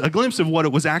glimpse of what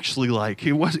it was actually like.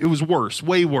 It was worse,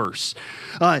 way worse.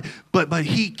 But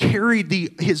He carried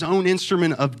His own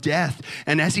instrument of death,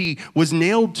 and as He was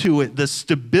nailed to it, the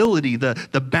stability,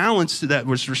 the balance that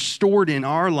was restored in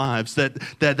our lives,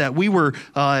 that we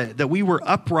were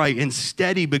upright and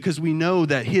steady, because we know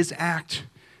that His act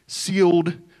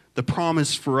sealed the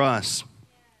promise for us.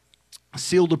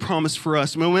 Sealed the promise for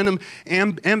us. Momentum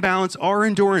and balance are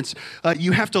endurance.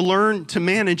 You have to learn to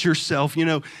manage yourself. You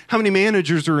know, how many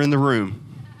managers are in the room?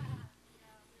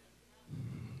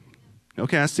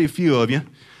 Okay, I see a few of you.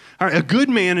 All right, a good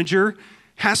manager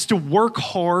has to work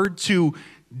hard to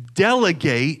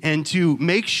delegate and to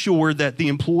make sure that the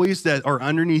employees that are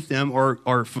underneath them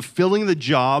are fulfilling the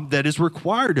job that is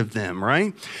required of them,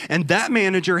 right? And that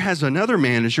manager has another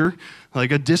manager,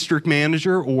 like a district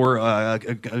manager or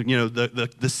the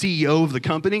CEO of the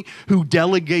company, who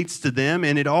delegates to them,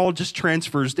 and it all just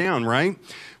transfers down, right?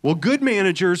 Well, good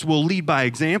managers will lead by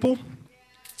example.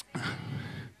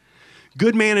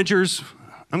 Good managers,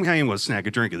 I'm going to snag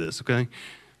a drink of this, okay?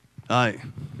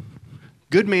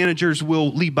 Good managers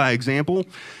will lead by example.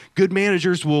 Good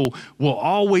managers will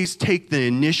always take the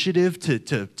initiative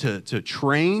to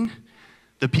train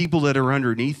the people that are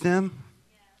underneath them.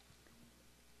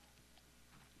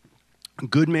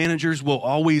 Good managers will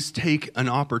always take an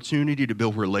opportunity to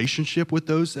build relationship with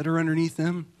those that are underneath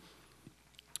them.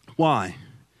 Why?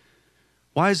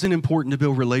 Why is it important to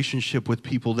build relationship with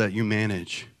people that you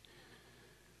manage?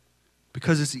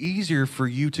 Because it's easier for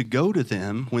you to go to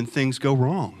them when things go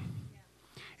wrong.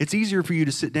 It's easier for you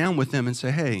to sit down with them and say,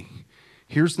 hey,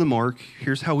 here's the mark.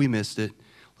 Here's how we missed it.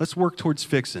 Let's work towards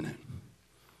fixing it.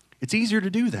 It's easier to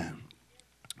do that.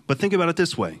 But think about it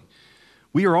this way.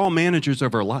 We are all managers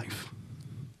of our life.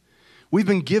 We've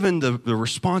been given the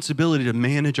responsibility to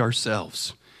manage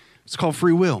ourselves. It's called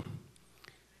free will.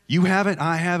 You have it,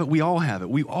 I have it, we all have it.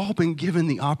 We've all been given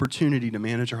the opportunity to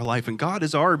manage our life, and God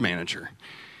is our manager.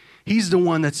 He's the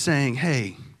one that's saying,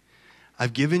 hey,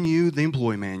 I've given you the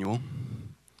employee manual,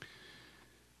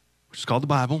 which is called the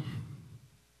Bible.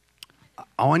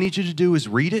 All I need you to do is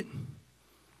read it,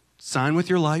 sign with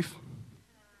your life.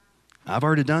 I've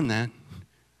already done that.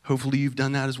 Hopefully you've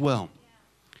done that as well.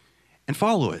 And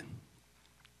follow it.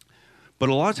 But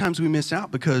a lot of times we miss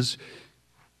out because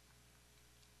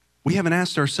we haven't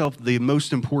asked ourselves the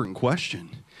most important question.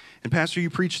 And Pastor,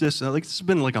 you preach this, like this has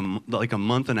been like a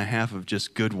month and a half of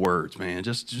just good words, man.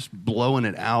 Just blowing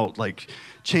it out, like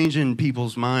changing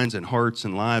people's minds and hearts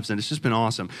and lives, and it's just been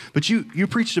awesome. But you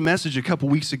preached a message a couple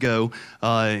weeks ago,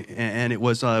 and it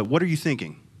was, what are you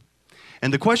thinking?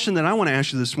 And the question that I want to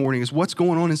ask you this morning is, what's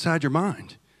going on inside your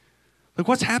mind? Like,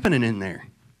 what's happening in there?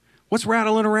 What's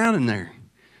rattling around in there?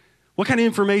 What kind of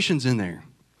information's in there?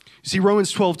 You see,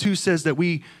 Romans 12:2 says that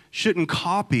we shouldn't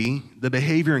copy the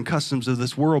behavior and customs of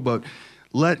this world, but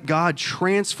let God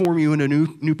transform you into a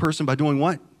new person by doing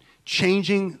what?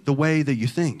 Changing the way that you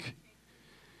think.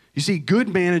 You see, good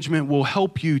management will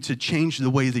help you to change the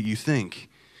way that you think.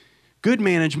 Good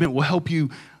management will help you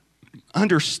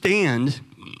understand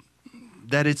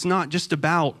that it's not just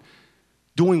about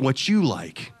doing what you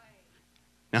like.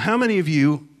 Now, how many of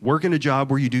you work in a job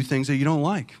where you do things that you don't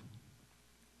like?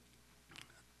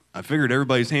 I figured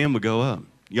everybody's hand would go up.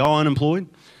 Y'all unemployed?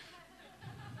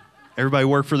 Everybody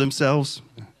work for themselves?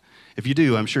 If you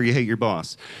do, I'm sure you hate your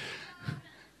boss.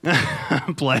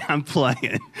 I'm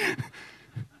playing.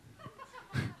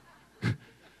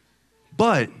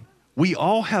 But we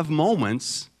all have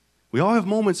moments. We all have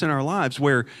moments in our lives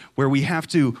where we have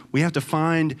to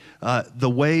find the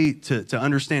way to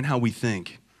understand how we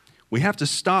think. We have to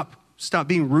stop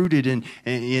being rooted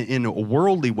in a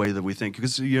worldly way that we think,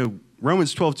 because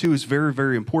Romans 12:2 is very,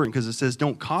 very important, because it says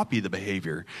don't copy the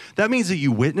behavior. That means that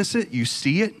you witness it, you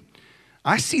see it.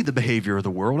 I see the behavior of the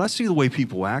world. I see the way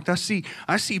people act. I see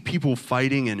people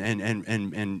fighting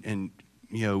and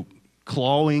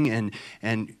clawing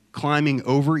and climbing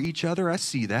over each other. I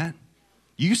see that.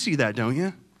 You see that, don't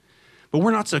you? But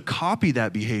we're not to copy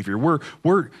that behavior.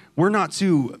 We're not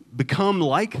to become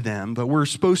like them, but we're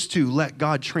supposed to let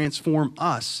God transform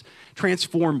us,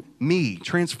 transform me,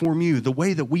 transform you, the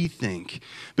way that we think.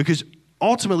 Because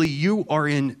ultimately, you are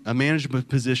in a management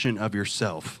position of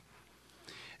yourself.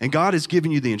 And God has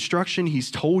given you the instruction. He's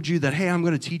told you that, hey, I'm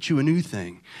going to teach you a new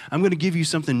thing. I'm going to give you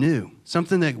something new,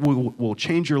 something that will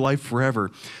change your life forever.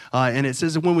 And it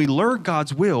says that when we learn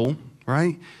God's will,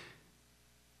 right,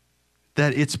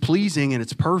 that it's pleasing and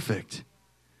it's perfect.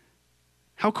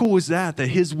 How cool is that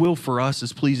his will for us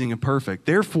is pleasing and perfect?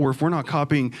 Therefore, if we're not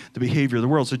copying the behavior of the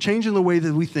world, so changing the way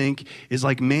that we think is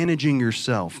like managing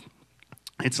yourself.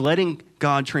 It's letting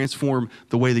God transform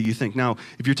the way that you think. Now,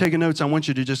 if you're taking notes, I want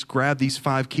you to just grab these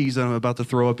 5 keys that I'm about to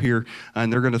throw up here,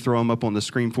 and they're going to throw them up on the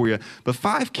screen for you. But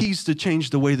 5 keys to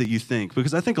change the way that you think,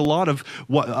 because I think a lot of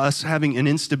what us having an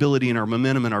instability in our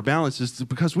momentum and our balance is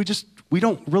because we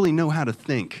don't really know how to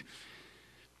think.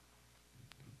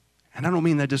 And I don't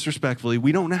mean that disrespectfully.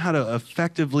 We don't know how to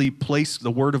effectively place the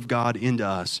Word of God into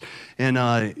us.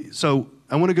 And so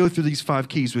I want to go through these 5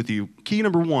 keys with you. Key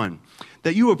number 1,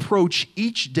 that you approach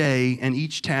each day and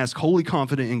each task wholly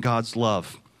confident in God's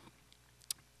love.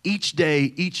 Each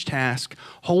day, each task,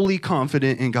 wholly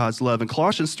confident in God's love. And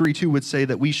Colossians 3:2 would say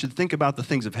that we should think about the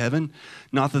things of heaven,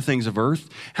 not the things of earth.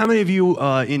 How many of you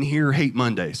in here hate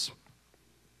Mondays?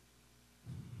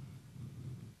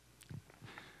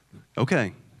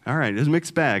 Okay. All right, it's a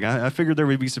mixed bag. I figured there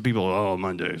would be some people, oh,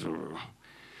 Mondays.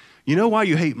 You know why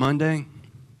you hate Monday?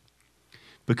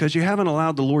 Because you haven't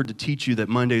allowed the Lord to teach you that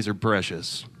Mondays are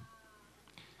precious.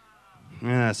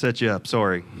 Yeah, I set you up.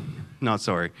 Sorry. Not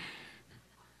sorry.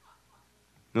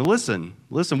 Now listen,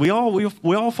 we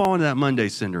all fall into that Monday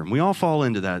syndrome. We all fall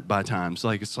into that by times.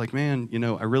 It's like, man,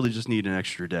 I really just need an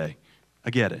extra day. I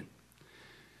get it.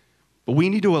 But we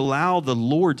need to allow the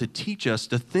Lord to teach us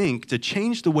to think, to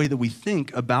change the way that we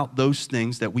think about those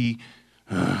things that we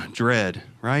dread,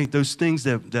 right? Those things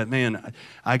that, man,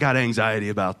 I got anxiety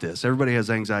about this. Everybody has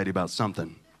anxiety about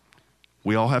something.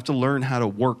 We all have to learn how to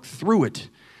work through it.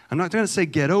 I'm not going to say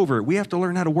get over it. We have to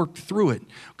learn how to work through it,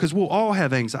 because we'll all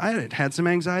have anxiety. I had some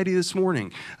anxiety this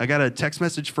morning. I got a text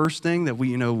message first thing that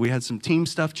we had some team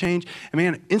stuff change. And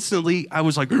man, instantly I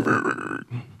was like, and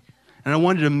I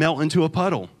wanted to melt into a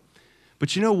puddle.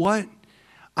 But you know what?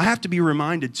 I have to be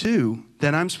reminded, too,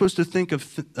 that I'm supposed to think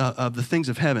of the things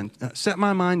of heaven. Set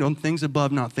my mind on things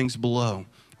above, not things below,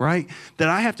 right? That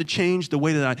I have to change the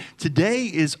way that today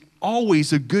is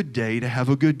always a good day to have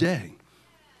a good day.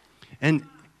 And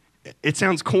it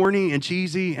sounds corny and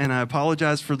cheesy, and I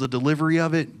apologize for the delivery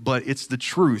of it, but it's the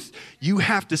truth. You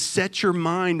have to set your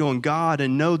mind on God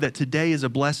and know that today is a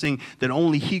blessing that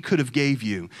only He could have gave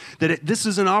you. That this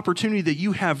is an opportunity that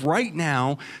you have right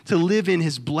now to live in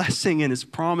His blessing and His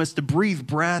promise, to breathe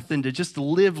breath and to just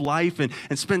live life and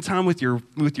spend time with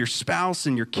your spouse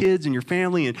and your kids and your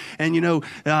family. And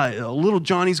little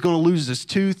Johnny's going to lose his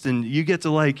tooth, and you get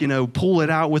to pull it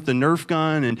out with the Nerf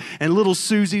gun, and little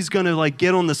Susie's going to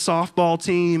get on the softball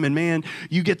team, and man,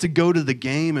 you get to go to the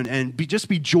game and just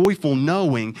be joyful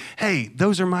knowing, hey,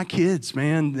 those are my kids,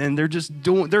 man, and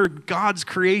they're God's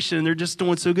creation, and they're just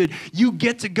doing so good. You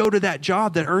get to go to that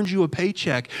job that earns you a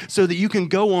paycheck so that you can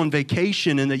go on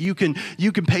vacation and that you can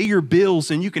pay your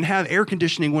bills and you can have air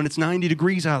conditioning when it's 90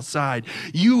 degrees outside.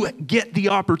 You get the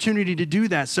opportunity to do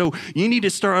that. So you need to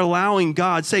start allowing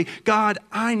God, say, God,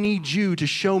 I need you to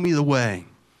show me the way.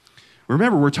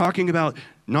 Remember, we're talking about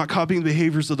not copying the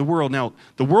behaviors of the world. Now,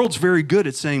 the world's very good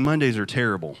at saying Mondays are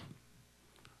terrible.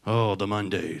 Oh, the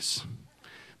Mondays.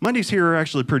 Mondays here are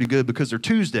actually pretty good because they're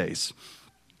Tuesdays.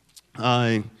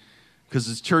 Because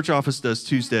the church office does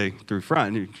Tuesday through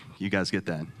Friday. You guys get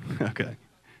that? Okay.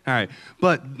 All right.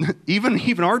 But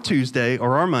even our Tuesday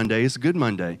or our Monday is a good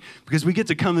Monday because we get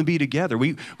to come and be together.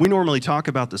 We normally talk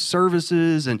about the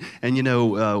services and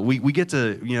we get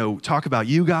to, talk about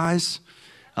you guys.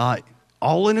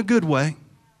 All in a good way,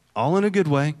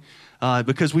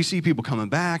 because we see people coming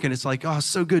back, and it's like, oh, it's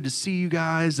so good to see you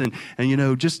guys, and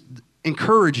just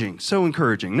encouraging, so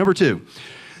encouraging. Number 2,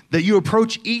 that you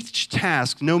approach each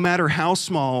task, no matter how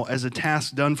small, as a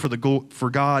task done for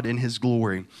God and His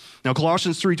glory. Now,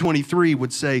 Colossians 3:23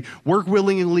 would say, work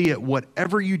willingly at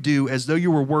whatever you do as though you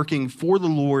were working for the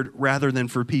Lord rather than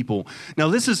for people. Now,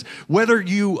 this is whether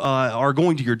you are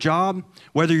going to your job,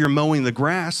 whether you're mowing the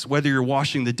grass, whether you're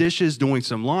washing the dishes, doing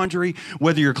some laundry,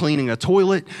 whether you're cleaning a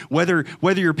toilet, whether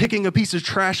you're picking a piece of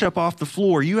trash up off the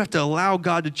floor, you have to allow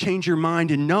God to change your mind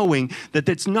in knowing that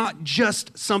that's not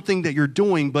just something that you're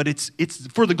doing, but it's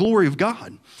for the glory of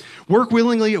God. Work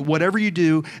willingly at whatever you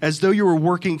do as though you were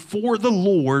working for the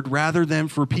Lord rather than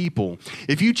for people.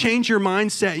 If you change your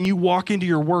mindset and you walk into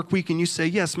your work week and you say,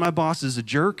 yes, my boss is a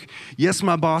jerk. Yes,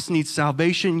 my boss needs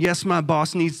salvation. Yes, my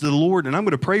boss needs the Lord, and I'm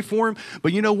going to pray for him.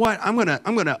 But you know what? I'm going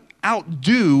to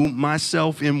outdo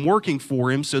myself in working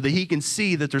for him so that he can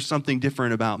see that there's something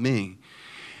different about me.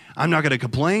 I'm not going to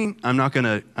complain. I'm not going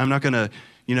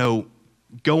to,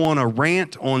 go on a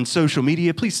rant on social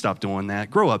media. Please stop doing that.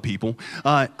 Grow up, people.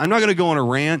 I'm not going to go on a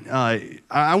rant.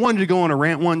 I wanted to go on a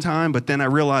rant one time, but then I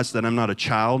realized that I'm not a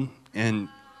child. And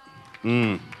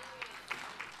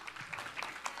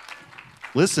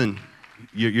listen,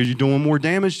 you're doing more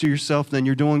damage to yourself than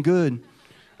you're doing good.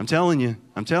 I'm telling you.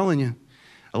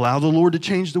 Allow the Lord to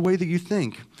change the way that you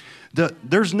think.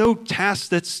 There's no task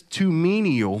that's too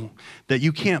menial that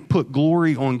you can't put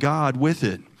glory on God with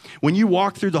it. When you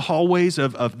walk through the hallways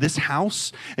of this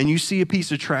house and you see a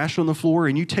piece of trash on the floor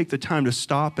and you take the time to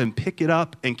stop and pick it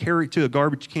up and carry it to a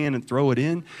garbage can and throw it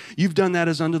in, you've done that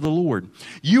as unto the Lord.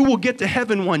 You will get to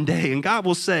heaven one day and God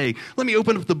will say, let me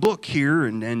open up the book here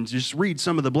and just read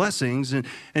some of the blessings. And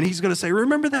he's going to say,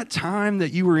 remember that time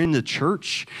that you were in the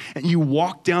church and you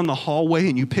walked down the hallway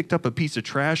and you picked up a piece of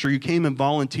trash, or you came and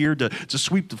volunteered to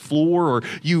sweep the floor, or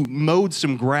you mowed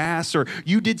some grass, or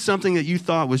you did something that you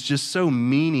thought was just so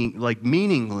meaningless.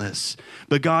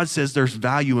 But God says there's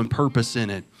value and purpose in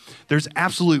it. There's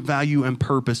absolute value and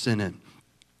purpose in it.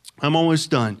 I'm almost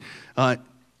done.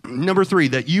 Number 3,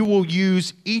 that you will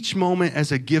use each moment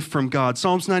as a gift from God.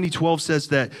 Psalms 90:12 says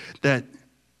that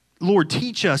Lord,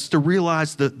 teach us to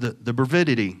realize the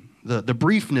brevity, the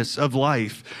briefness of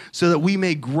life, so that we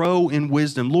may grow in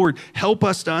wisdom. Lord, help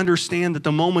us to understand that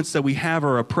the moments that we have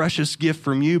are a precious gift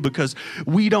from you, because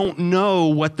we don't know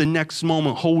what the next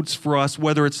moment holds for us,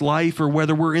 whether it's life or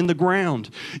whether we're in the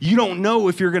ground. You don't know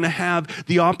if you're going to have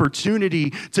the opportunity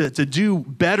to do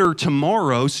better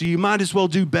tomorrow, so you might as well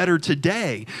do better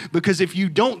today, because if you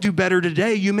don't do better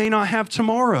today, you may not have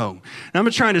tomorrow. And I'm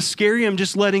not trying to scare you. I'm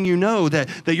just letting you know that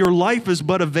your life is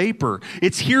but a vapor.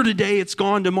 It's here today. It's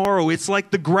gone tomorrow. It's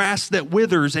like the grass that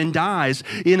withers and dies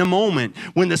in a moment.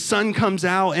 When the sun comes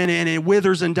out and it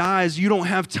withers and dies, you don't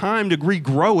have time to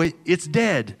regrow it. It's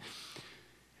dead.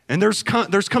 And there's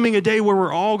coming a day where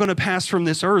we're all going to pass from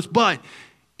this earth. But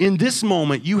in this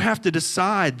moment, you have to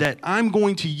decide that I'm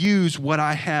going to use what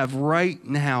I have right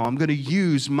now. I'm going to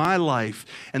use my life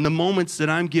and the moments that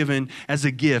I'm given as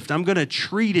a gift. I'm going to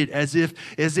treat it as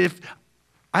if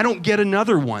I don't get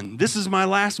another one. This is my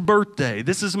last birthday.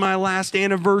 This is my last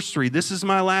anniversary. This is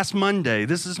my last Monday.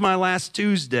 This is my last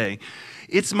Tuesday.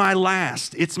 It's my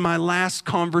last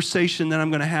conversation that I'm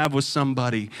going to have with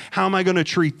somebody. How am I going to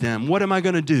treat them? What am I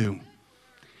going to do?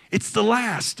 It's the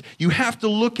last. You have to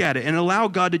look at it and allow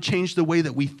God to change the way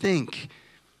that we think.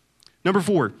 Number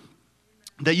 4.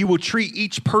 That you will treat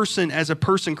each person as a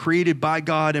person created by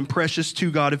God and precious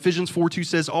to God. Ephesians 4:2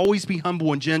 says, always be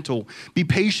humble and gentle. Be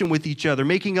patient with each other,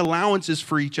 making allowances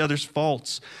for each other's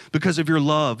faults because of your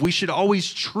love. We should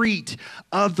always treat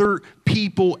other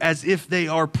people as if they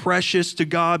are precious to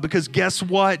God, because guess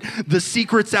what? The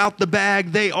secret's out the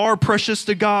bag. They are precious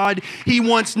to God. He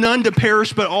wants none to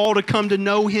perish, but all to come to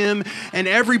know him. And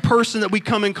every person that we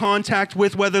come in contact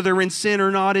with, whether they're in sin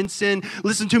or not in sin,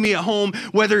 listen to me at home,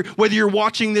 whether you're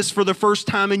watching this for the first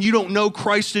time and you don't know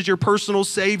Christ as your personal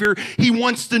Savior, he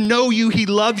wants to know you. He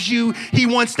loves you. He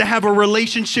wants to have a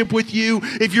relationship with you.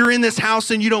 If you're in this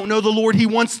house and you don't know the Lord, he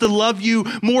wants to love you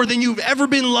more than you've ever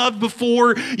been loved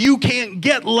before. You can't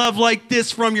get love like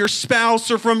this from your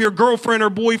spouse or from your girlfriend or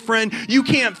boyfriend. You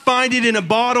can't find it in a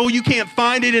bottle. You can't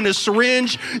find it in a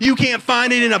syringe. You can't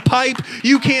find it in a pipe.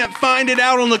 You can't find it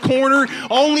out on the corner.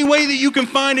 Only way that you can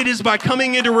find it is by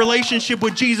coming into relationship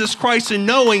with Jesus Christ and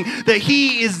knowing that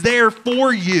he is there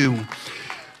for you.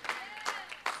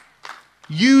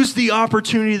 Use the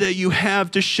opportunity that you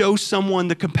have to show someone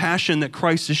the compassion that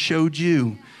Christ has showed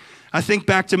you. I think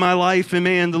back to my life, and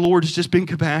man, the Lord has just been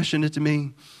compassionate to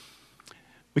me.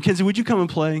 Mackenzie, would you come and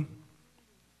play?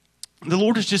 The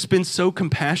Lord has just been so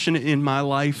compassionate in my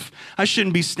life. I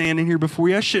shouldn't be standing here before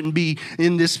you. I shouldn't be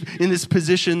in this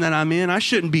position that I'm in. I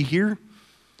shouldn't be here.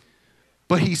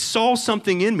 But he saw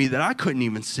something in me that I couldn't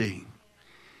even see.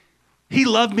 He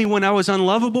loved me when I was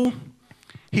unlovable.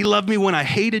 He loved me when I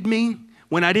hated me,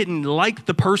 when I didn't like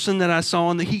the person that I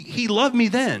saw. He loved me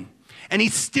then. And he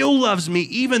still loves me,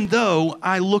 even though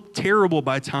I look terrible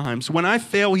by times. When I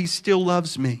fail, he still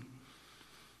loves me.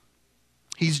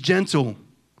 He's gentle.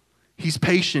 He's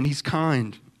patient. He's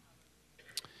kind.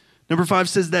 Number 5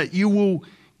 says that you will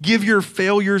give your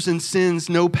failures and sins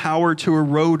no power to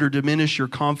erode or diminish your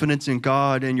confidence in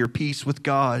God and your peace with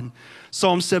God.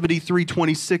 Psalm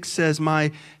 73:26 says,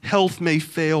 my health may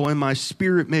fail and my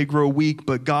spirit may grow weak,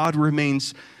 but God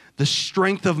remains the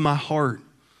strength of my heart.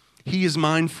 He is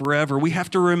mine forever. We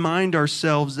have to remind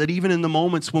ourselves that even in the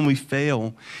moments when we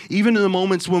fail, even in the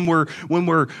moments when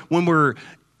we're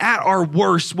at our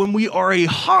worst, when we are a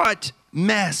hot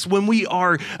mess, when we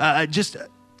are just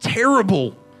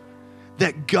terrible,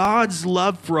 that God's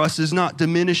love for us is not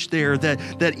diminished there,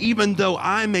 that even though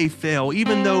I may fail,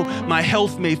 even though my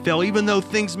health may fail, even though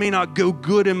things may not go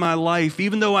good in my life,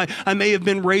 even though I may have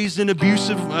been raised in an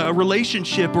abusive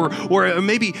relationship, or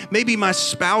maybe my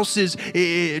spouse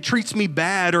treats me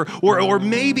bad, or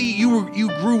maybe you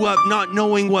grew up not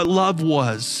knowing what love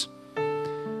was,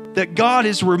 that God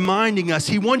is reminding us.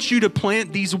 He wants you to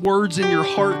plant these words in your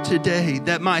heart today,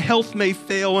 that my health may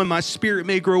fail and my spirit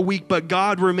may grow weak, but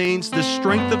God remains the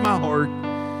strength of my heart,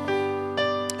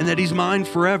 and that he's mine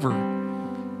forever.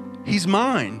 He's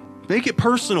mine. Make it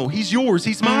personal. He's yours.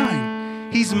 He's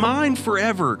mine. He's mine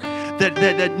forever.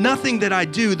 That nothing that I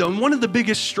do, though, one of the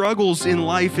biggest struggles in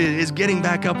life is getting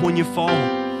back up when you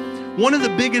fall. One of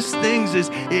the biggest things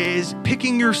is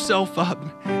picking yourself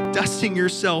up, dusting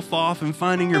yourself off, and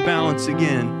finding your balance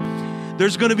again.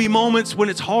 There's going to be moments when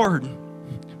it's hard.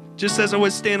 Just as I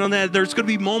was standing on that, there's going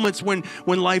to be moments when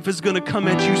life is going to come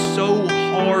at you so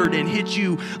hard and hit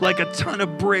you like a ton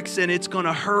of bricks, and it's going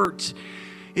to hurt.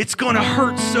 It's going to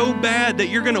hurt so bad that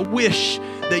you're going to wish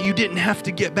that you didn't have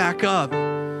to get back up.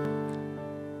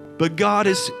 But God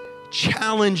is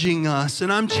challenging us,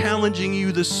 and I'm challenging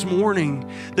you this morning,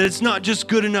 that it's not just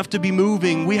good enough to be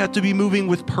moving. We have to be moving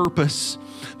with purpose,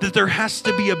 that there has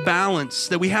to be a balance,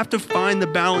 that we have to find the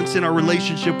balance in our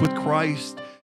relationship with Christ.